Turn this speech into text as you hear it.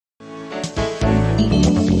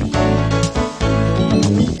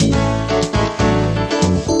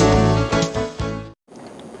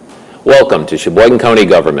Welcome to Sheboygan County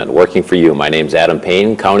Government, working for you. My name's Adam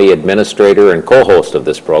Payne, County Administrator and co-host of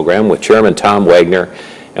this program with Chairman Tom Wagner,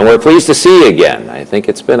 and we're pleased to see you again. I think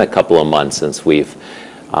it's been a couple of months since we've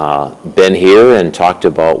been here and talked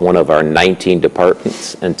about one of our 19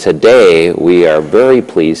 departments, and today we are very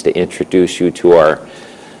pleased to introduce you to our,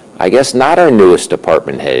 I guess not our newest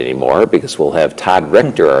department head anymore, because we'll have Todd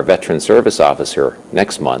Richter, our Veteran Service Officer,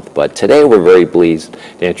 next month. But today we're very pleased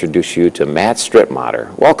to introduce you to Matt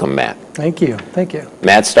Strittmater. Welcome, Matt. Thank you. Thank you.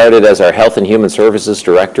 Matt started as our Health and Human Services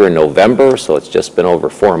Director in November, so it's just been over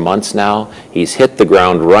 4 months now. He's hit the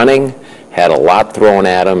ground running, had a lot thrown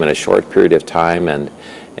at him in a short period of time, and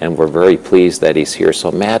we're very pleased that he's here.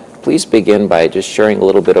 So Matt, please begin by just sharing a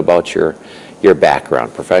little bit about your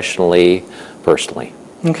background, professionally, personally.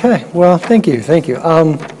 Okay, well, thank you.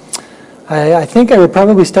 I think I would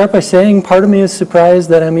probably start by saying part of me is surprised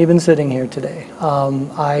that I'm even sitting here today.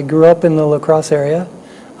 I grew up in the La Crosse area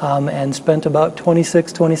and spent about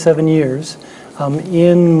 27 years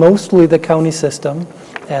in mostly the county system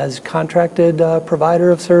as contracted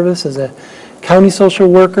provider of service, as a county social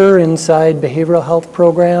worker inside behavioral health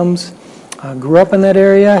programs. Grew up in that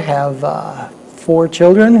area, have 4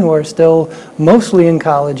 children who are still mostly in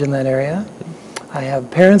college in that area. I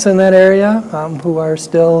have parents in that area who are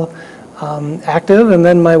still active, and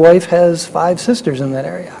then my wife has 5 sisters in that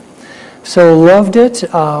area. So loved it,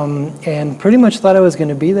 and pretty much thought I was going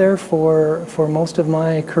to be there for most of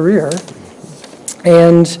my career.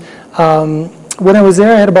 And when I was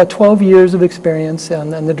there, I had about 12 years of experience on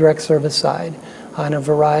the direct service side on a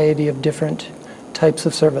variety of different types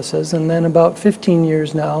of services, and then about 15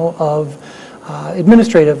 years now of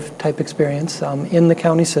administrative type experience in the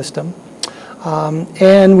county system.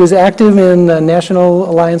 And was active in the National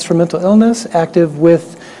Alliance for Mental Illness, active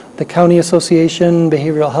with the County Association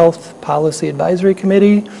Behavioral Health Policy Advisory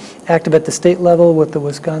Committee, active at the state level with the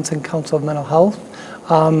Wisconsin Council of Mental Health.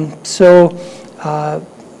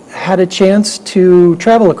 Had a chance to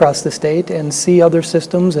travel across the state and see other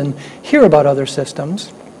systems and hear about other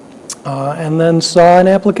systems. And then saw an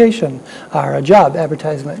application, or a job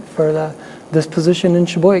advertisement for this position in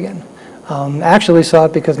Sheboygan. Actually saw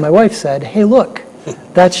it because my wife said, "Hey, look,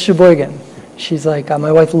 that's Sheboygan." She's like,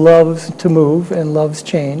 my wife loves to move and loves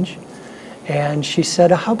change. And she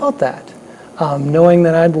said, "How about that?" Knowing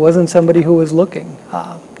that I wasn't somebody who was looking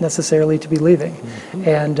necessarily to be leaving. Mm-hmm.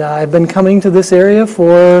 And I've been coming to this area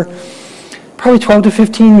for probably 12 to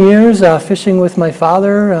 15 years, fishing with my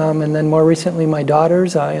father, and then more recently my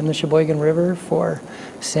daughters in the Sheboygan River for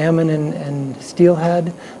salmon and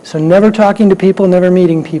steelhead. So never talking to people, never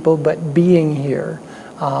meeting people, but being here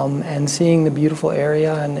and seeing the beautiful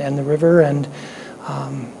area and the river. And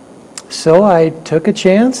so I took a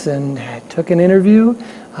chance and took an interview,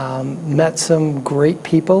 met some great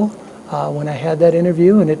people when I had that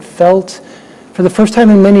interview, and it felt, for the first time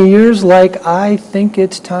in many years, like I think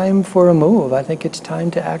it's time for a move. I think it's time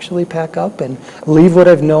to actually pack up and leave what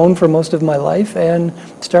I've known for most of my life and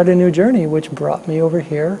start a new journey, which brought me over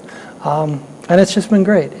here. And it's just been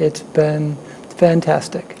great. It's been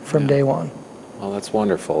fantastic from day one. Well, that's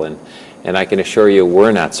wonderful. And I can assure you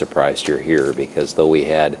we're not surprised you're here, because though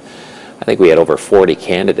I think we had over 40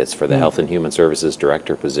 candidates for the Health and Human Services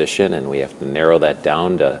Director position, and we have to narrow that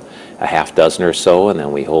down to a half dozen or so, and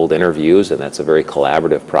then we hold interviews, and that's a very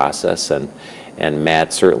collaborative process. And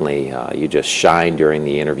Matt, certainly you just shined during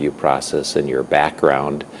the interview process, and your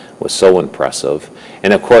background was so impressive.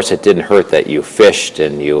 And of course, it didn't hurt that you fished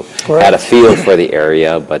and you had a feel for the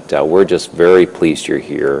area, but we're just very pleased you're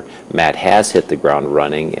here. Matt has hit the ground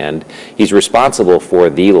running, and he's responsible for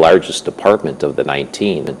the largest department of the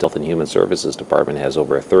 19. The Health and Human Services Department has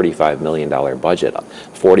over a $35 million budget,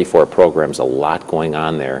 44 programs, a lot going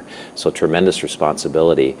on there, so tremendous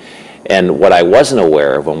responsibility. And what I wasn't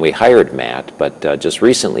aware of when we hired Matt, but just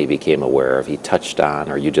recently became aware of, you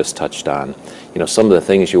just touched on, some of the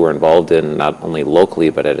things you were involved in, not only locally,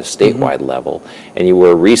 but at a statewide level. And you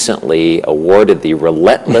were recently awarded the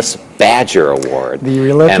Relentless Badger Award.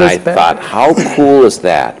 And I thought, how cool is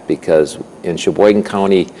that? Because in Sheboygan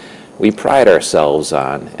County, we pride ourselves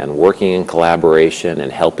on working in collaboration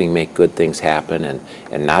and helping make good things happen,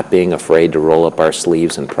 and not being afraid to roll up our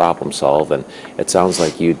sleeves and problem solve. And it sounds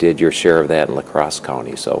like you did your share of that in La Crosse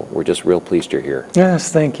County. So we're just real pleased you're here.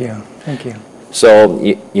 Yes, thank you. Thank you. So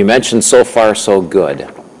you mentioned so far so good.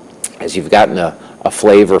 As you've gotten a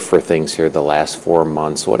flavor for things here the last 4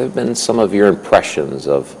 months, what have been some of your impressions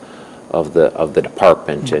of the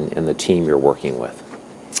department and the team you're working with?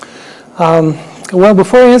 Well,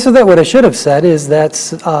 before I answer that, what I should have said is that,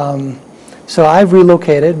 so I've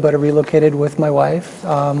relocated, but I relocated with my wife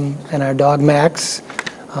and our dog Max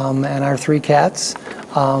and our 3 cats.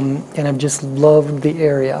 and I've just loved the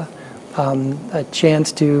area. A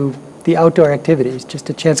chance to the outdoor activities, just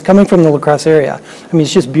a chance coming from the La Crosse area. I mean,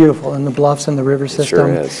 it's just beautiful, and the bluffs and the river system.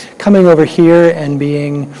 It sure is. Coming over here and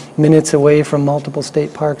being minutes away from multiple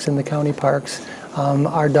state parks and the county parks,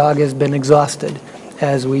 our dog has been exhausted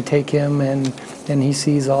as we take him and he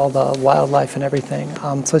sees all the wildlife and everything.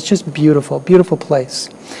 So it's just beautiful, beautiful place.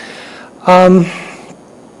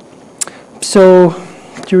 So,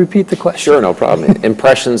 could you repeat the question? Sure, no problem.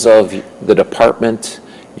 Impressions of the department,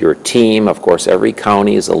 your team. Of course, every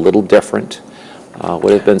county is a little different.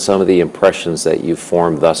 What have been some of the impressions that you've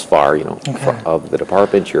formed thus far, of the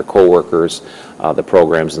department, your coworkers, the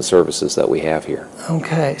programs and services that we have here?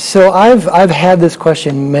 Okay, so I've had this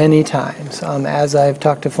question many times as I've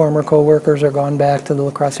talked to former coworkers or gone back to the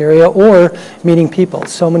La Crosse area or meeting people.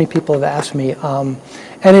 So many people have asked me,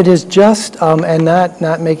 and it is just, and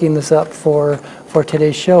not making this up for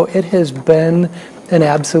today's show, it has been an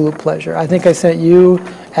absolute pleasure. I think I sent you,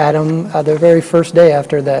 Adam, the very first day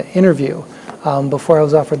after the interview, before I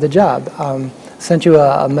was offered the job, sent you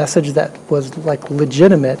a message that was like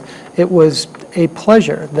legitimate. It was a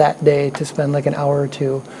pleasure that day to spend like an hour or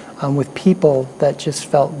two with people that just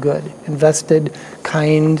felt good, invested,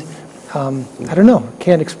 kind. I don't know,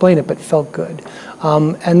 can't explain it, but felt good.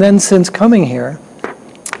 And then since coming here,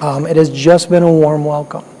 it has just been a warm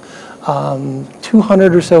welcome.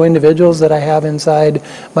 200 or so individuals that I have inside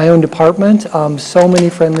my own department, so many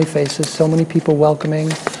friendly faces, so many people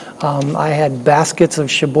welcoming. I had baskets of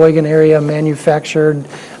Sheboygan area manufactured.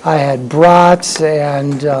 I had brats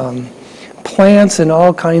and plants and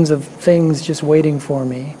all kinds of things just waiting for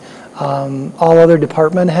me. All other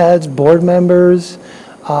department heads, board members,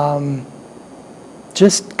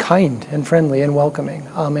 just kind and friendly and welcoming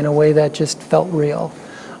in a way that just felt real.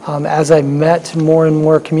 As I met more and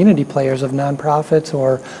more community players of nonprofits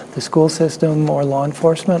or the school system or law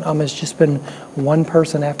enforcement, it's just been one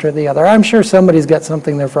person after the other. I'm sure somebody's got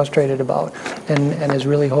something they're frustrated about and is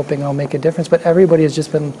really hoping I'll make a difference, but everybody has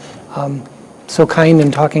just been so kind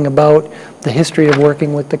in talking about the history of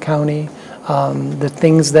working with the county, the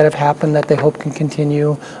things that have happened that they hope can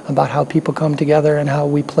continue, about how people come together and how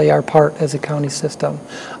we play our part as a county system.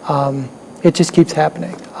 It just keeps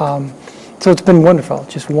happening. So it's been wonderful,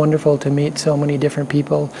 just wonderful to meet so many different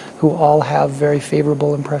people who all have very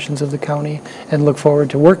favorable impressions of the county and look forward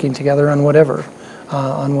to working together on whatever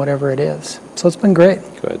it is. So it's been great.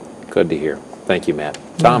 Good to hear. Thank you, Matt.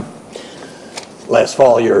 Tom? Last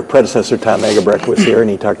fall, your predecessor, Tom Megabrecht, was here, and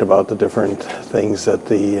he talked about the different things that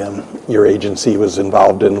your agency was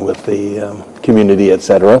involved in with the community, et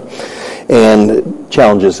cetera, and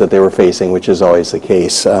challenges that they were facing, which is always the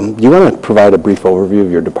case. Do you want to provide a brief overview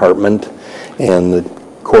of your department and the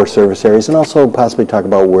core service areas, and also possibly talk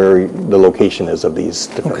about where the location is of these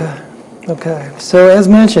different... Okay. So as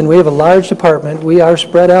mentioned, we have a large department. We are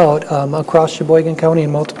spread out across Sheboygan County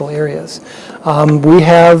in multiple areas. We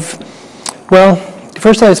have... Well,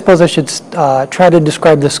 first I suppose I should try to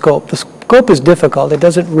describe the scope. The scope is difficult. It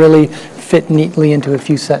doesn't really fit neatly into a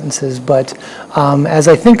few sentences, but as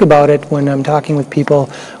I think about it when I'm talking with people,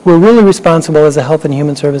 we're really responsible as a Health and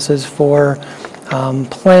Human Services for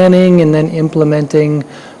planning and then implementing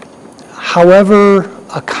however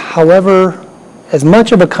as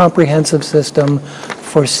much of a comprehensive system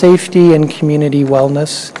for safety and community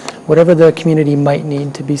wellness, whatever the community might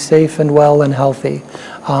need to be safe and well and healthy,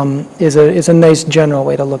 is a nice general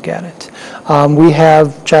way to look at it. We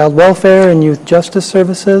have child welfare and youth justice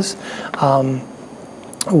services,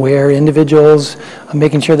 where individuals are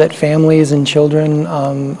making sure that families and children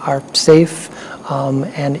are safe,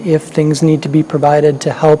 and if things need to be provided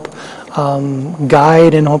to help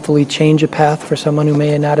guide and hopefully change a path for someone who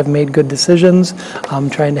may not have made good decisions,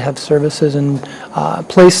 trying to have services in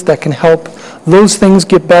place that can help those things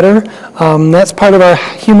get better. That's part of our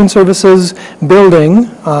Human Services building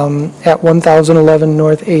at 1011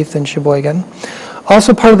 North 8th in Sheboygan.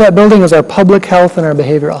 Also part of that building is our public health and our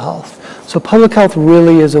behavioral health. So public health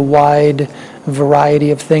really is a wide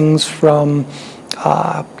variety of things from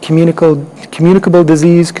communicable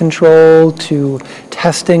disease control to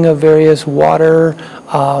testing of various water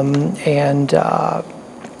and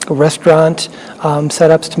restaurant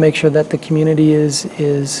setups to make sure that the community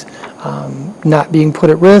is not being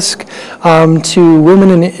put at risk, to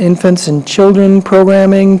women and infants and children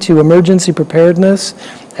programming, to emergency preparedness,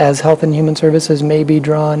 as Health and Human Services may be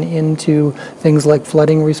drawn into things like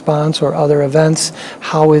flooding response or other events.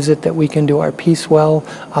 How is it that we can do our piece well?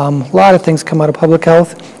 A lot of things come out of public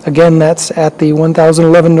health. Again, that's at the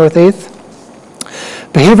 1011 North 8th.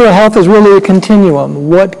 Behavioral health is really a continuum.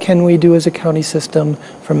 What can we do as a county system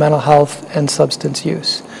for mental health and substance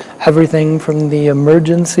use? everything from the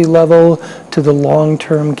emergency level to the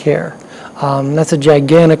long-term care. That's a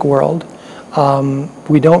gigantic world.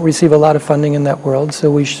 We don't receive a lot of funding in that world,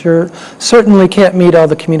 so we certainly can't meet all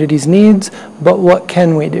the community's needs, but what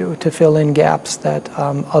can we do to fill in gaps that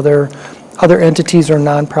other entities or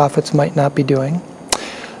nonprofits might not be doing?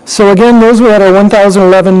 So again, those were at our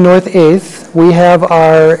 1011 North 8th. We have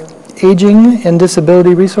our Aging and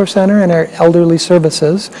Disability Resource Center and our Elderly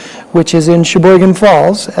Services, which is in Sheboygan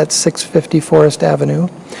Falls at 650 Forest Avenue.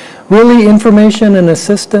 Really information and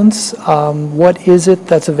assistance, what is it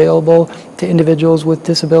that's available to individuals with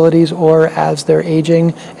disabilities or as they're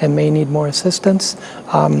aging and may need more assistance.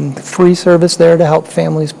 Free service there to help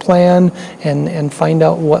families plan and find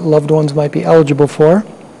out what loved ones might be eligible for.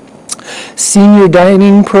 Senior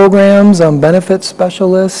dining programs, benefit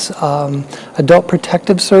specialists, adult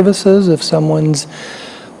protective services if someone's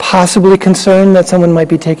possibly concerned that someone might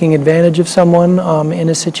be taking advantage of someone in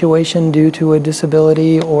a situation due to a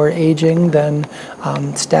disability or aging, then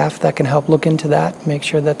staff that can help look into that, make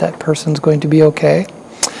sure that that person's going to be okay.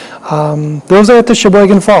 Those are at the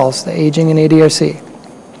Sheboygan Falls, the Aging and ADRC.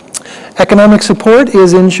 Economic support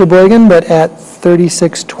is in Sheboygan, but at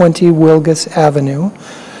 3620 Wilgus Avenue.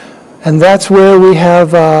 And that's where we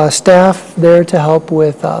have staff there to help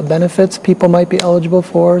with benefits people might be eligible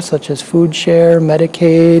for, such as food share,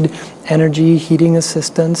 Medicaid, energy, heating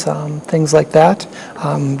assistance, things like that.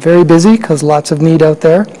 Very busy because lots of need out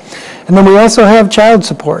there. And then we also have child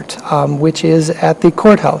support, which is at the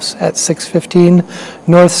courthouse at 615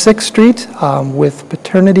 North 6th Street with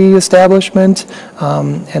paternity establishment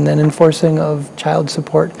and then enforcing of child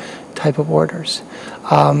support type of orders.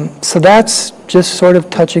 So that's just sort of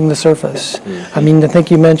touching the surface. I mean, I think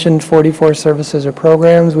you mentioned 44 services or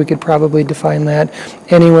programs. We could probably define that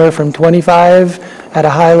anywhere from 25 at a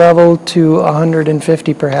high level to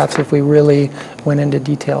 150 perhaps if we really went into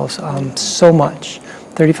details. So much.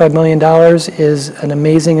 $35 million is an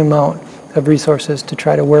amazing amount of resources to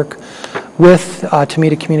try to work with to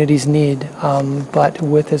meet a community's need. But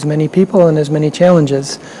with as many people and as many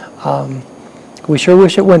challenges, we sure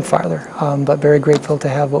wish it went farther, but very grateful to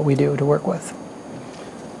have what we do to work with.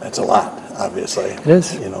 That's a lot, obviously. It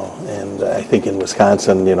is. You know, and I think in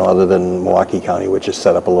Wisconsin, you know, other than Milwaukee County, which is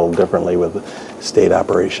set up a little differently with state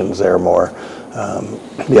operations there more,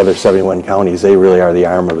 the other 71 counties, they really are the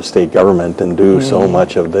arm of the state government and do so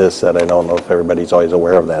much of this that I don't know if everybody's always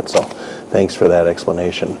aware of that. So thanks for that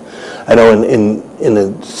explanation. I know in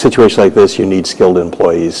a situation like this, you need skilled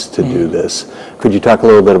employees to do this. Could you talk a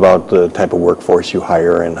little bit about the type of workforce you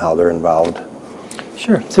hire and how they're involved?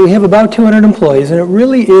 Sure. So we have about 200 employees, and it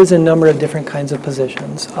really is a number of different kinds of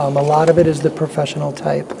positions. A lot of it is the professional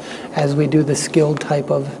type, as we do the skilled type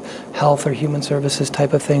of health or human services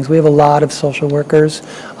type of things. We have a lot of social workers,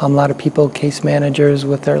 a lot of people, case managers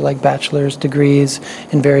with their bachelor's degrees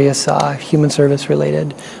in various human service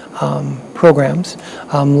related programs.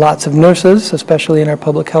 Lots of nurses, especially in our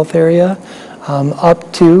public health area.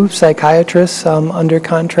 Up to psychiatrists under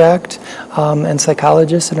contract and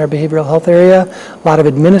psychologists in our behavioral health area. A lot of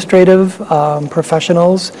administrative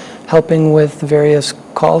professionals helping with various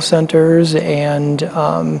call centers and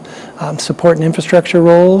support and infrastructure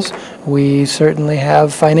roles. We certainly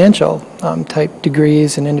have financial type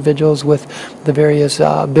degrees and individuals with the various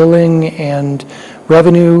billing and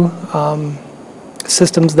revenue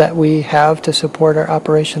systems that we have to support our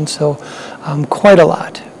operations. So quite a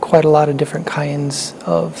lot of different kinds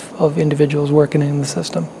of individuals working in the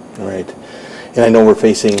system. Right. And I know we're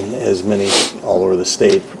facing, as many all over the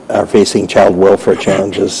state are facing child welfare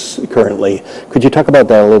challenges currently. Could you talk about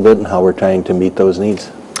that a little bit and how we're trying to meet those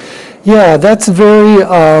needs? Yeah, that's very,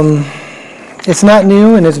 it's not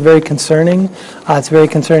new and it's very concerning. It's very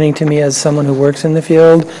concerning to me as someone who works in the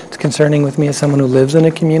field. It's concerning with me as someone who lives in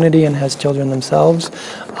a community and has children themselves.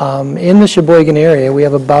 In the Sheboygan area, we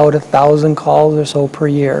have about 1,000 calls or so per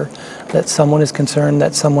year that someone is concerned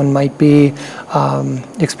that someone might be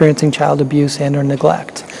experiencing child abuse and or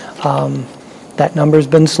neglect. That number's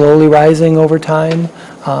been slowly rising over time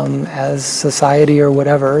as society or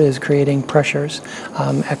whatever is creating pressures,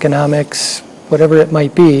 economics, whatever it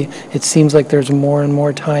might be. It seems like there's more and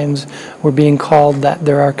more times we're being called that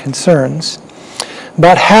there are concerns.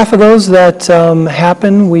 About half of those that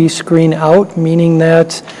happen we screen out, meaning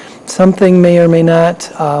that something may or may not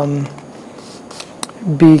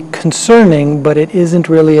be concerning, but it isn't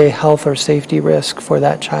really a health or safety risk for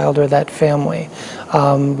that child or that family.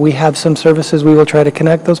 We have some services we will try to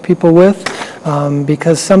connect those people with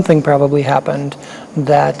because something probably happened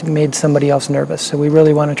that made somebody else nervous. So we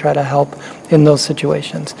really want to try to help in those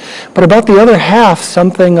situations. But about the other half,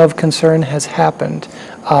 something of concern has happened.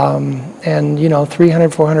 And 300,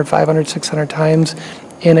 400, 500, 600 times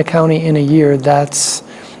in a county in a year, that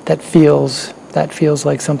feels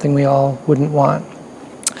like something we all wouldn't want.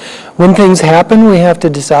 When things happen, we have to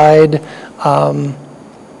decide,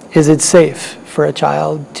 is it safe for a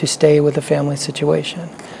child to stay with a family situation?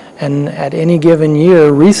 And at any given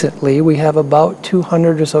year, recently, we have about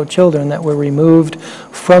 200 or so children that were removed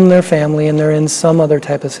from their family and they're in some other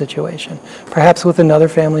type of situation. Perhaps with another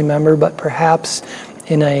family member, but perhaps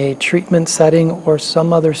in a treatment setting or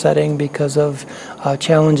some other setting because of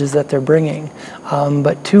challenges that they're bringing.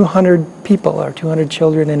 But 200 people or 200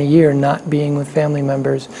 children in a year not being with family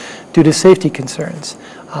members due to safety concerns.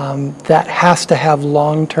 That has to have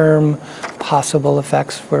long-term possible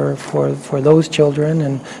effects for those children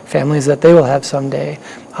and families that they will have someday.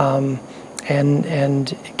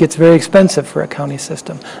 And it gets very expensive for a county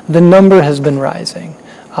system. The number has been rising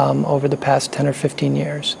over the past 10 or 15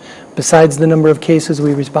 years. Besides the number of cases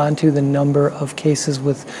we respond to, the number of cases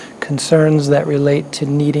with concerns that relate to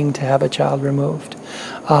needing to have a child removed.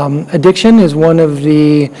 Addiction is one of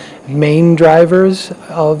the main drivers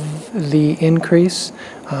of the increase.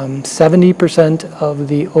 70% of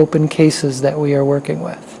the open cases that we are working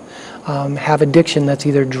with have addiction that's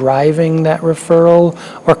either driving that referral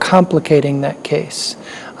or complicating that case.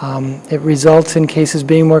 It results in cases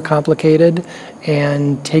being more complicated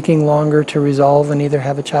and taking longer to resolve and either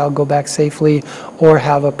have a child go back safely or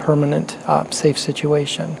have a permanent safe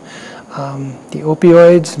situation. The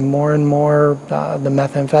opioids, more and more the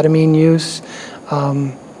methamphetamine use,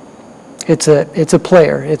 it's a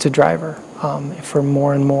player, it's a driver for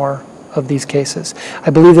more and more of these cases. I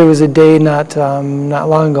believe there was a day not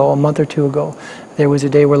long ago, a month or two ago, there was a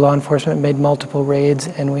day where law enforcement made multiple raids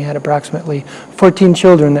and we had approximately 14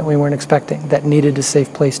 children that we weren't expecting that needed a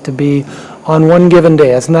safe place to be on one given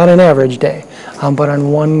day. It's not an average day, but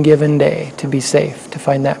on one given day to be safe, to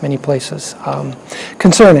find that many places.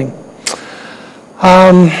 Concerning.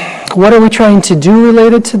 What are we trying to do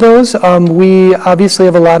related to those? We obviously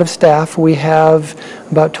have a lot of staff. We have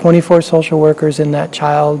about 24 social workers in that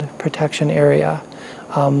child protection area.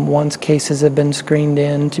 Once cases have been screened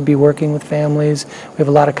in to be working with families. We have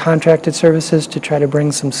a lot of contracted services to try to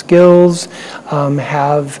bring some skills,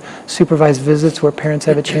 have supervised visits where parents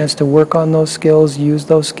have a chance to work on those skills, use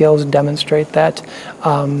those skills, demonstrate that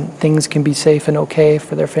things can be safe and okay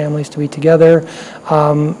for their families to be together.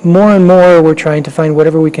 More and more we're trying to find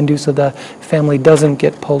whatever we can do so the family doesn't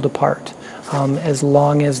get pulled apart as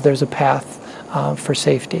long as there's a path for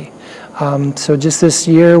safety. So just this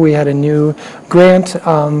year we had a new grant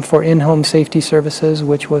for in-home safety services,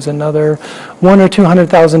 which was another $100,000 or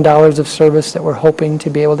 $200,000 of service that we're hoping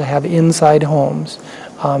to be able to have inside homes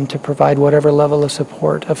to provide whatever level of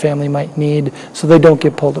support a family might need so they don't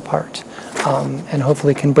get pulled apart and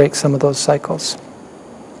hopefully can break some of those cycles.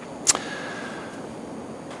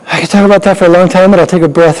 I could talk about that for a long time, but I'll take a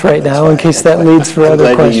breath right now in case that leads for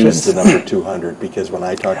other questions. You used the number 200 because when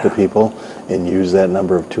I talk to people and use that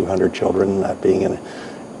number of 200 children not being in,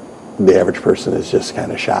 the average person is just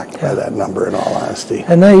kind of shocked by that number in all honesty.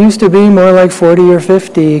 And that used to be more like 40 or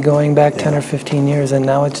 50 going back 10 or 15 years, and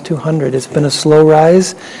now it's 200. It's been a slow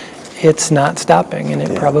rise. It's not stopping, and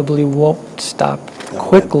it probably won't stop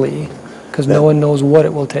quickly because no one knows what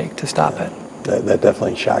it will take to stop it. That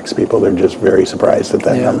definitely shocks people. They're just very surprised at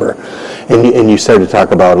that number. And you started to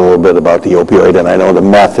talk about a little bit about the opioid, and I know the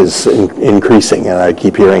meth is increasing, and I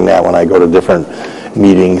keep hearing that when I go to different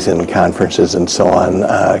meetings and conferences and so on.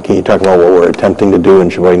 Can you talk about what we're attempting to do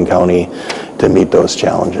in Sheboygan County to meet those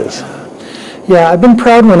challenges? Yeah, I've been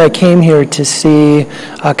proud when I came here to see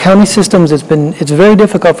county systems. It's very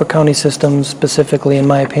difficult for county systems, specifically in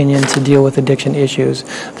my opinion, to deal with addiction issues.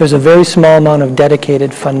 There's a very small amount of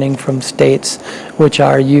dedicated funding from states which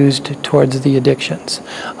are used towards the addictions.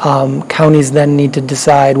 Counties then need to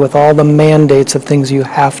decide with all the mandates of things you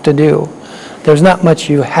have to do. There's not much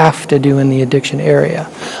you have to do in the addiction area.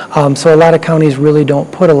 So a lot of counties really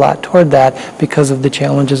don't put a lot toward that because of the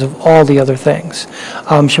challenges of all the other things.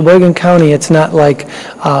 Sheboygan County, it's not like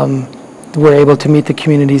we're able to meet the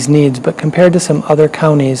community's needs, but compared to some other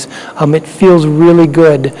counties, it feels really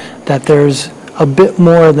good that there's a bit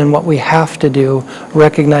more than what we have to do,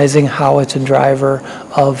 recognizing how it's a driver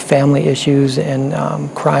of family issues and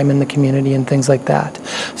crime in the community and things like that.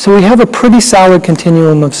 So we have a pretty solid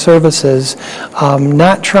continuum of services,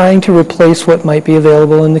 not trying to replace what might be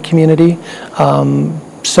available in the community.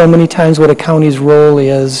 So many times what a county's role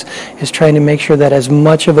is trying to make sure that as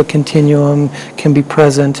much of a continuum can be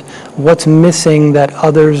present, what's missing that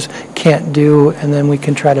others can't do, and then we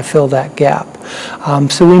can try to fill that gap.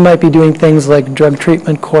 So we might be doing things like drug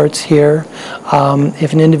treatment courts here.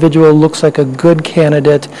 If an individual looks like a good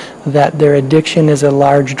candidate, that their addiction is a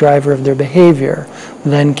large driver of their behavior,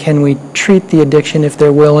 then can we treat the addiction if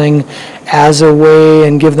they're willing as a way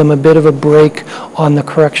and give them a bit of a break on the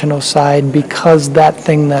correctional side because that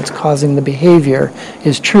thing that's causing the behavior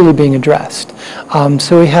is truly being addressed.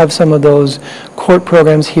 So we have some of those court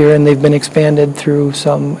programs here, and they've been expanded through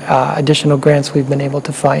some additional grants we've been able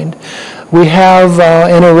to find. We have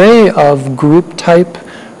an array of group type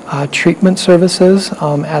treatment services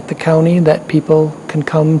at the county that people can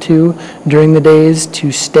come to during the days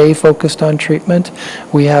to stay focused on treatment.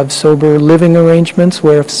 We have sober living arrangements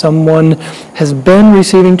where if someone has been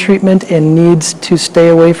receiving treatment and needs to stay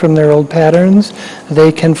away from their old patterns,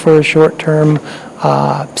 they can, for a short term,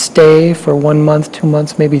 stay for 1 month, 2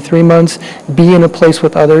 months, maybe 3 months, be in a place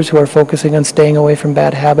with others who are focusing on staying away from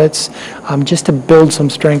bad habits, just to build some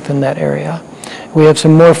strength in that area. We have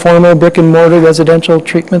some more formal brick and mortar residential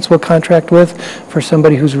treatments we'll contract with for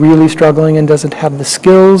somebody who's really struggling and doesn't have the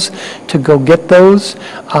skills to go get those.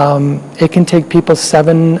 It can take people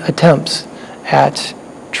 7 attempts at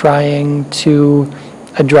trying to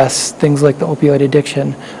address things like the opioid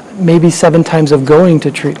addiction. Maybe 7 times of going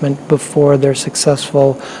to treatment before they're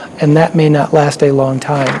successful, and that may not last a long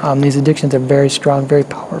time. These addictions are very strong, very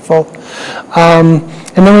powerful.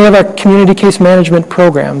 And then we have our community case management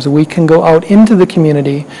programs. We can go out into the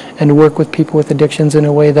community and work with people with addictions in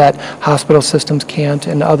a way that hospital systems can't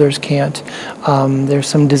and others can't. There's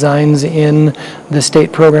some designs in the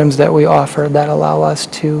state programs that we offer that allow us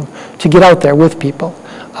to get out there with people.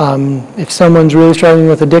 If someone's really struggling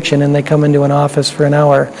with addiction and they come into an office for an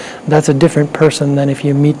hour, that's a different person than if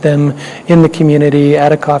you meet them in the community,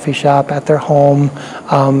 at a coffee shop, at their home,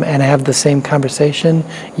 and have the same conversation.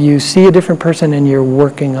 You see a different person and you're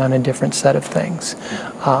working on a different set of things.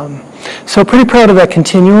 So pretty proud of that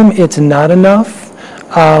continuum. It's not enough,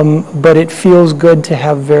 but it feels good to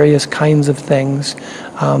have various kinds of things.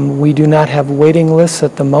 We do not have waiting lists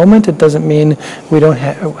at the moment. It doesn't mean we don't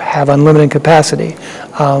have unlimited capacity,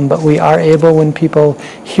 but we are able, when people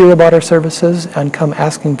hear about our services and come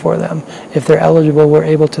asking for them, if they're eligible, we're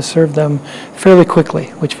able to serve them fairly quickly,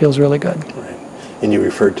 which feels really good. Right. And you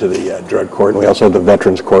referred to the drug court, and we also have the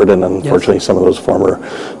Veterans Court, and unfortunately some of those former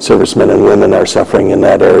servicemen and women are suffering in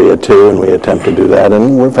that area too, and we attempt to do that.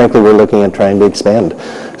 And frankly, we're looking at trying to expand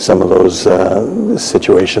some of those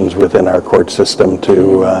situations within our court system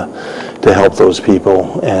to help those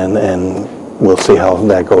people, and we'll see how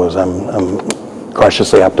that goes. I'm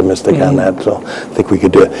cautiously optimistic on that, so I think we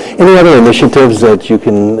could do it. Any other initiatives that you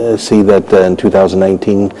can see that in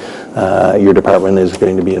 2019 your department is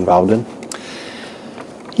going to be involved in?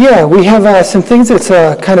 Yeah, we have some things that's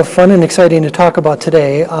kind of fun and exciting to talk about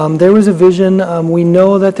today. There was a vision. We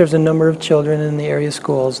know that there's a number of children in the area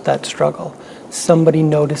schools that struggle. Somebody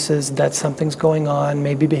notices that something's going on,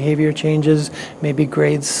 maybe behavior changes, maybe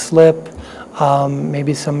grades slip,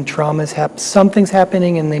 maybe some traumas happen, something's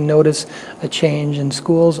happening and they notice a change, and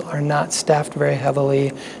schools are not staffed very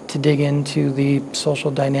heavily to dig into the social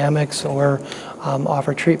dynamics or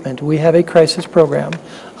offer treatment. We have a crisis program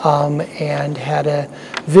and had a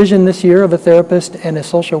vision this year of a therapist and a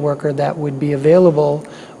social worker that would be available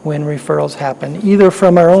when referrals happen, either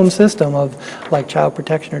from our own system of like child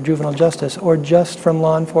protection or juvenile justice, or just from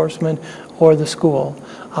law enforcement or the school,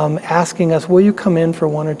 asking us, will you come in for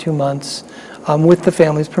 1 or 2 months with the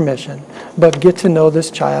family's permission, but get to know this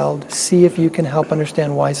child, see if you can help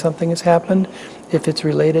understand why something has happened, if it's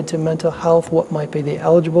related to mental health, what might be they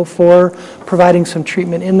eligible for, providing some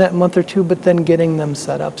treatment in that month or 2, but then getting them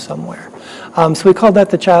set up somewhere. So we called that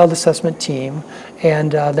the Child Assessment Team,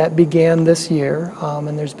 and that began this year,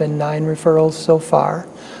 and there's been 9 referrals so far.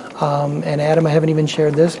 And Adam, I haven't even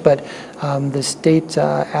shared this, but the state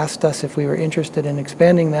asked us if we were interested in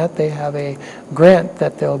expanding that. They have a grant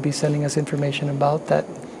that they'll be sending us information about that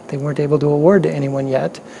they weren't able to award to anyone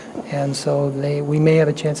yet, and so we may have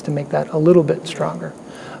a chance to make that a little bit stronger.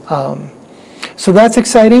 So that's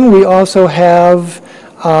exciting. We also have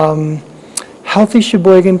Healthy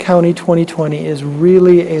Sheboygan County 2020 is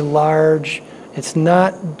really a large, it's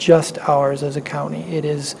not just ours as a county. It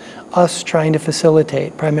is us trying to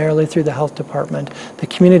facilitate, primarily through the health department, the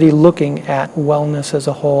community looking at wellness as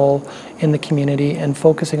a whole in the community and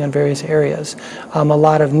focusing on various areas. A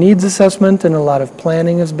lot of needs assessment and a lot of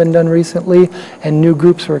planning has been done recently, and new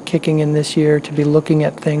groups were kicking in this year to be looking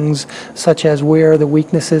at things such as where are the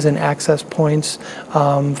weaknesses and access points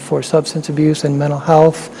for substance abuse and mental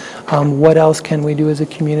health. What else can we do as a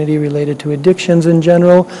community related to addictions in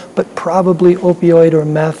general, but probably opioid or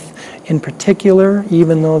meth in particular,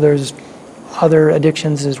 even though there's other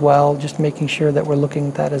addictions as well, just making sure that we're looking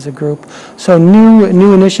at that as a group. So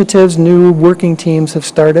new initiatives, new working teams have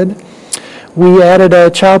started. We added a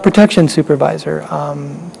child protection supervisor,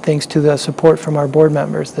 thanks to the support from our board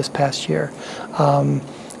members this past year.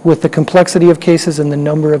 With the complexity of cases and the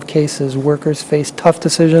number of cases, workers face tough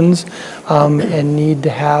decisions and need to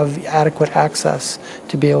have adequate access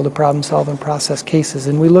to be able to problem solve and process cases.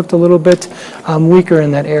 And we looked a little bit weaker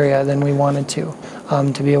in that area than we wanted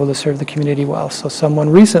to be able to serve the community well. So someone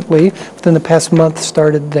recently, within the past month,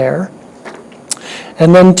 started there.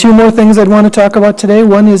 And then two more things I'd want to talk about today.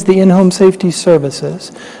 One is the in-home safety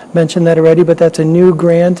services. Mentioned that already, but that's a new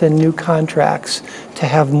grant and new contracts to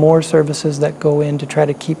have more services that go in to try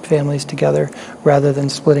to keep families together rather than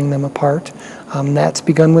splitting them apart. That's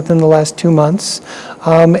begun within the last 2 months.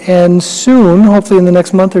 And soon, hopefully in the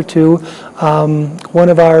next month or two, one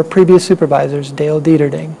of our previous supervisors, Dale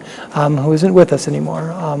Dieterding, who isn't with us anymore,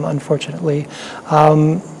 unfortunately,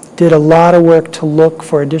 did a lot of work to look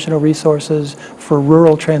for additional resources for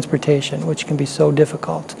rural transportation, which can be so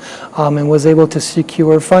difficult, and was able to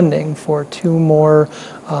secure funding for 2 more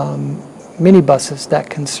minibuses that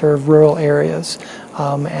can serve rural areas.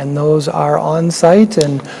 And those are on site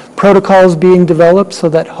and protocols being developed so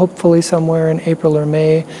that hopefully somewhere in April or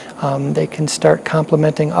May they can start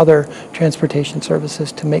complementing other transportation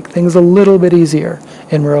services to make things a little bit easier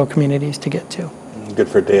in rural communities to get to. Good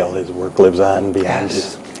for Dale. His work lives on beyond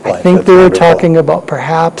his life. I think That's they were wonderful. talking about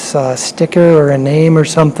perhaps a sticker or a name or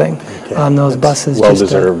something on those buses. Well just to-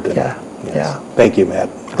 deserved. Yeah, Yes. yeah. Thank you, Matt.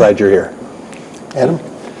 Glad you're here. Adam?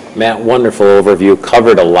 Matt, wonderful overview.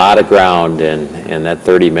 Covered a lot of ground, and that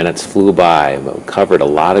 30 minutes flew by, but we covered a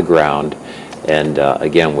lot of ground. And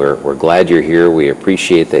again, we're glad you're here. We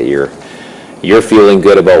appreciate that you're feeling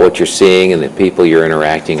good about what you're seeing and the people you're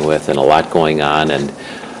interacting with, and a lot going on. And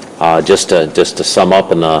just to sum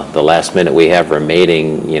up in the last minute we have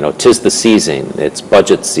remaining, 'tis the season. It's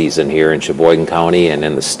budget season here in Sheboygan County and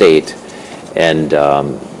in the state. And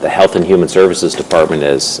the Health and Human Services Department,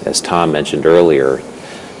 as Tom mentioned earlier,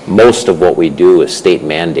 most of what we do is state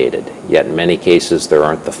mandated, yet in many cases there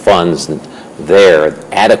aren't the funds there,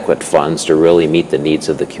 adequate funds to really meet the needs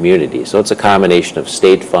of the community. So it's a combination of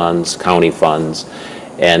state funds, county funds,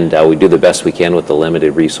 and we do the best we can with the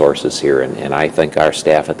limited resources here. And I think our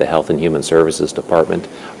staff at the Health and Human Services Department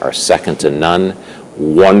are second to none.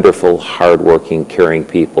 Wonderful, hardworking, caring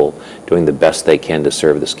people doing the best they can to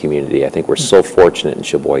serve this community. I think we're so fortunate in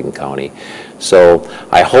Sheboygan County. So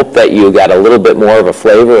I hope that you got a little bit more of a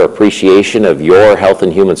flavor or appreciation of your Health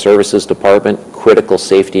and Human Services Department, critical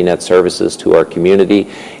safety net services to our community.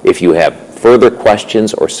 If you have further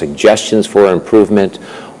questions or suggestions for improvement,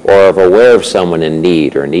 or are aware of someone in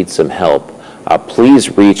need or needs some help,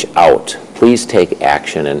 please reach out. Please take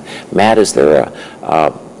action. And Matt, is there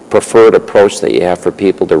a preferred approach that you have for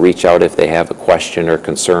people to reach out if they have a question or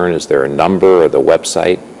concern? Is there a number or the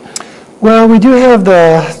website? Well, we do have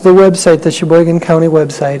the website, the Sheboygan County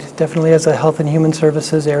website. Definitely has a Health and Human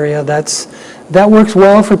Services area. That works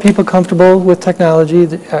well for people comfortable with technology,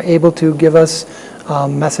 that are able to give us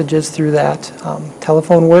messages through that.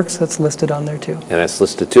 Telephone works, that's listed on there too. And that's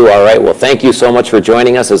listed too. All right. Well, thank you so much for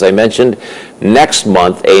joining us. As I mentioned, next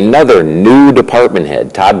month, another new department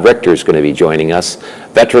head, Todd Richter, is going to be joining us,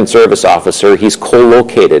 Veteran Service Officer. He's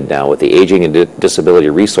co-located now with the Aging and Disability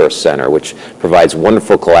Resource Center, which provides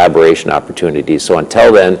wonderful collaboration opportunities. So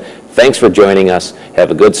until then, thanks for joining us.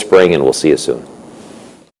 Have a good spring, and we'll see you soon.